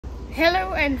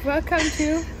Hello and welcome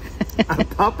to A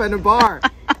Pop and a Bar,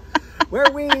 where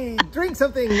we drink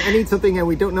something and eat something and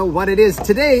we don't know what it is.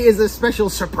 Today is a special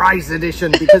surprise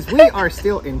edition because we are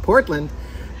still in Portland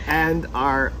and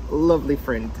our lovely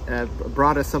friend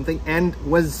brought us something and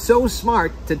was so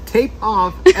smart to tape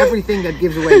off everything that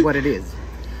gives away what it is.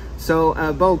 So,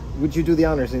 Bo, would you do the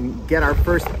honors and get our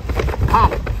first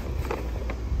pop?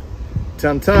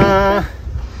 Ta-ta!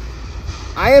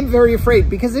 I am very afraid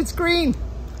because it's green.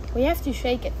 We have to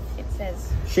shake it. It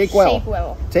says Shake well. Shake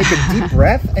well. Take a deep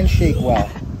breath and shake well.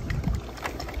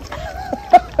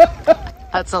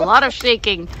 That's a lot of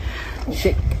shaking.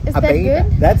 Shake. Is that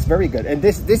good? That's very good. And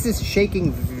this is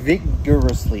shaking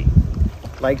vigorously,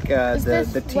 like Is the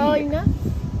this tea. well enough?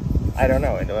 I don't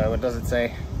know. What does it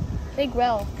say? Shake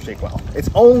well. Shake well. It's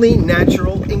only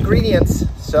natural ingredients,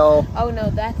 so. Oh no,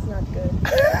 that's not good.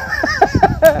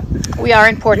 We are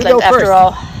in You Portland go first. after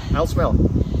all. I'll smell.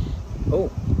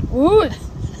 Oh, Ooh,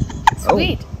 it's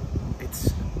sweet.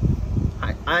 it's.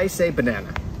 I say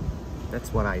banana.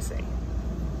 That's what I say.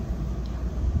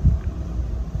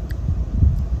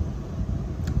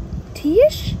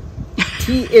 Tea-ish?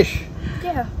 Tea-ish.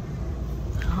 Yeah.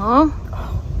 Huh?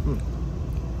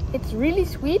 It's really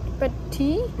sweet, but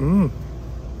tea.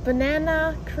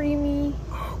 Banana, creamy.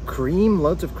 Cream,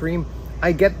 loads of cream.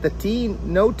 I get the tea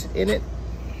note in it.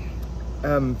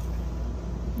 I'm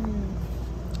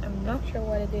not sure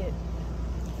what it is.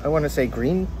 I want to say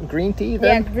green tea Yeah,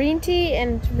 then. green tea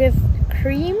and with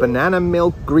cream. Banana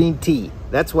milk green tea.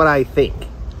 That's what I think.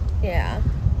 Yeah.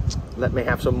 Let me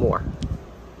have some more.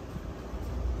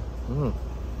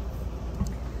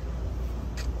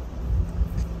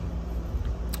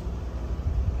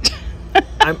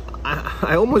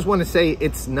 I almost want to say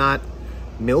it's not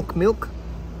milk.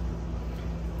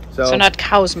 So not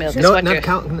cow's milk. is No, what not you're-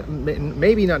 cow.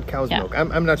 Maybe not cow's Yeah. milk.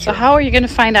 I'm not So sure. how are you going to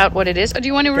find out what it is? Or do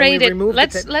you want to Can rate we it? remove the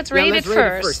Let's tape? let's Yeah, rate let's it rate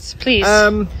it first, please.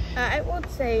 I would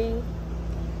say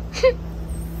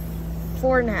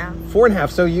 4.5.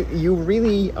 4.5. So you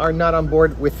really are not on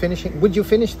board with finishing. Would you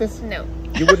finish this? No.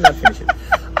 You would not finish it.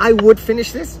 I would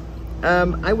finish this.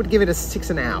 I would give it a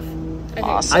 6.5. Okay.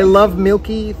 Awesome. I love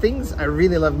milky things. I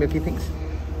really love milky things.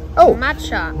 Oh,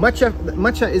 Matcha.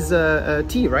 matcha is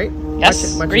tea, right?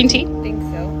 Yes, Matcha green tea. I think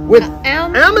so. with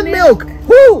Almond milk.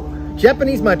 Woo!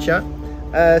 Japanese matcha.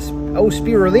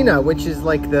 Spirulina, which is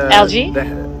like the Algae. the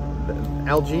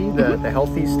algae, the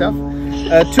healthy stuff.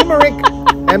 Turmeric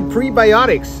and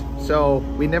prebiotics. So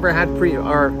we never had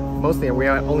mostly we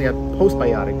only had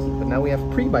postbiotics, but now we have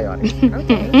prebiotics.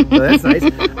 Okay. So that's nice.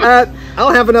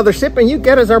 I'll have another sip and you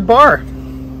get us our bar.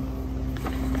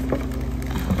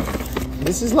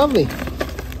 This is lovely.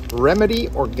 Remedy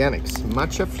Organics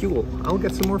Matcha Fuel. I'll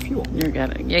get some more fuel. You're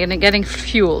getting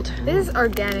fueled. This is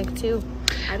organic too.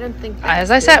 I don't think.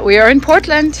 As I said, we are in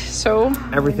Portland, so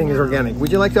Everything is organic.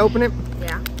 Would you like to open it?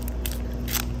 Yeah.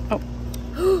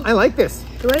 I like this.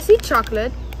 Do I see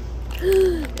chocolate?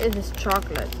 It is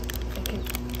chocolate. I can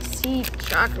see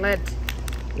chocolate.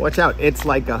 Watch out. It's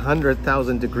like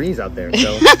 100,000 degrees out there,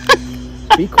 so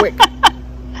be quick.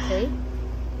 Okay.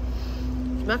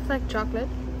 Smells like chocolate.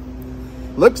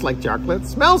 Looks like chocolate.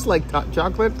 Smells like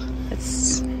chocolate.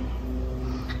 it's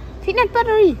Peanut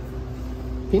buttery.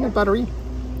 Peanut buttery.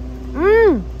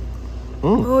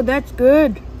 Oh, that's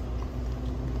good.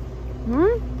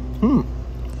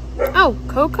 Oh,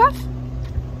 cocoa?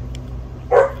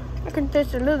 I can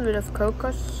taste a little bit of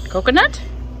cocoa. coconut.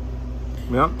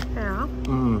 Yeah. Yeah.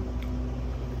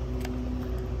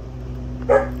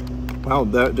 Wow,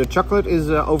 the chocolate is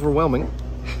overwhelming.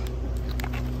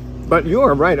 But you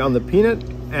are right on the peanut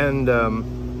and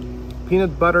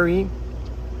peanut buttery,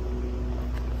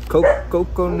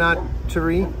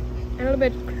 coconuttery. A little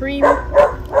bit cream.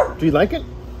 Do you like it?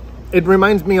 It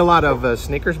reminds me a lot of a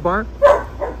Snickers bar.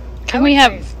 Can we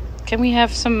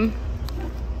have some?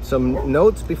 Some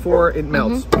notes before it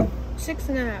melts.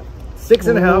 6.5.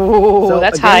 6.5. Ooh, so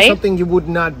that's again, high. something you would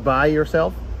not buy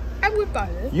yourself. I would buy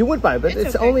this. You would buy, but It's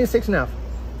it's okay. only a 6.5.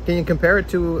 Can you compare it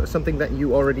to something that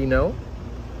you already know,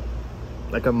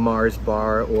 like a Mars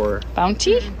bar or?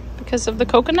 Bounty because of the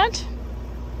coconut.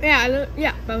 Yeah,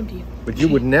 Bounty. But you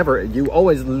would never. You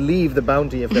always leave the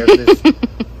Bounty if there's this.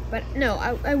 But no,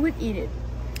 I would eat it.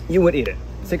 You would eat it.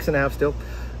 6.5 still.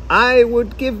 I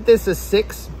would give this a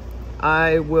 6.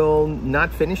 I will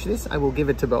not finish this. I will give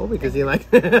it to Bo because he likes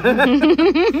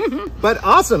it. But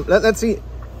awesome. Let's see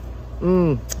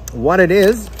what it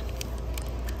is.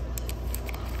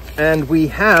 And we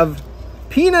have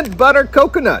peanut butter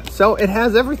coconut. So it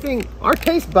has everything. Our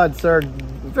taste buds are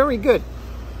very good.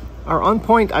 Are on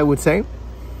point, I would say.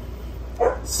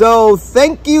 So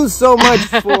thank you so much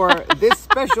for this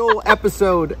special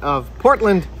episode of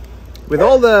Portland with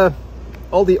all the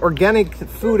organic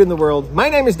food in the world. My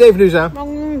name is Dave Luza.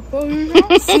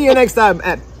 See you next time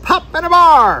at Pop in a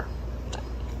Bar.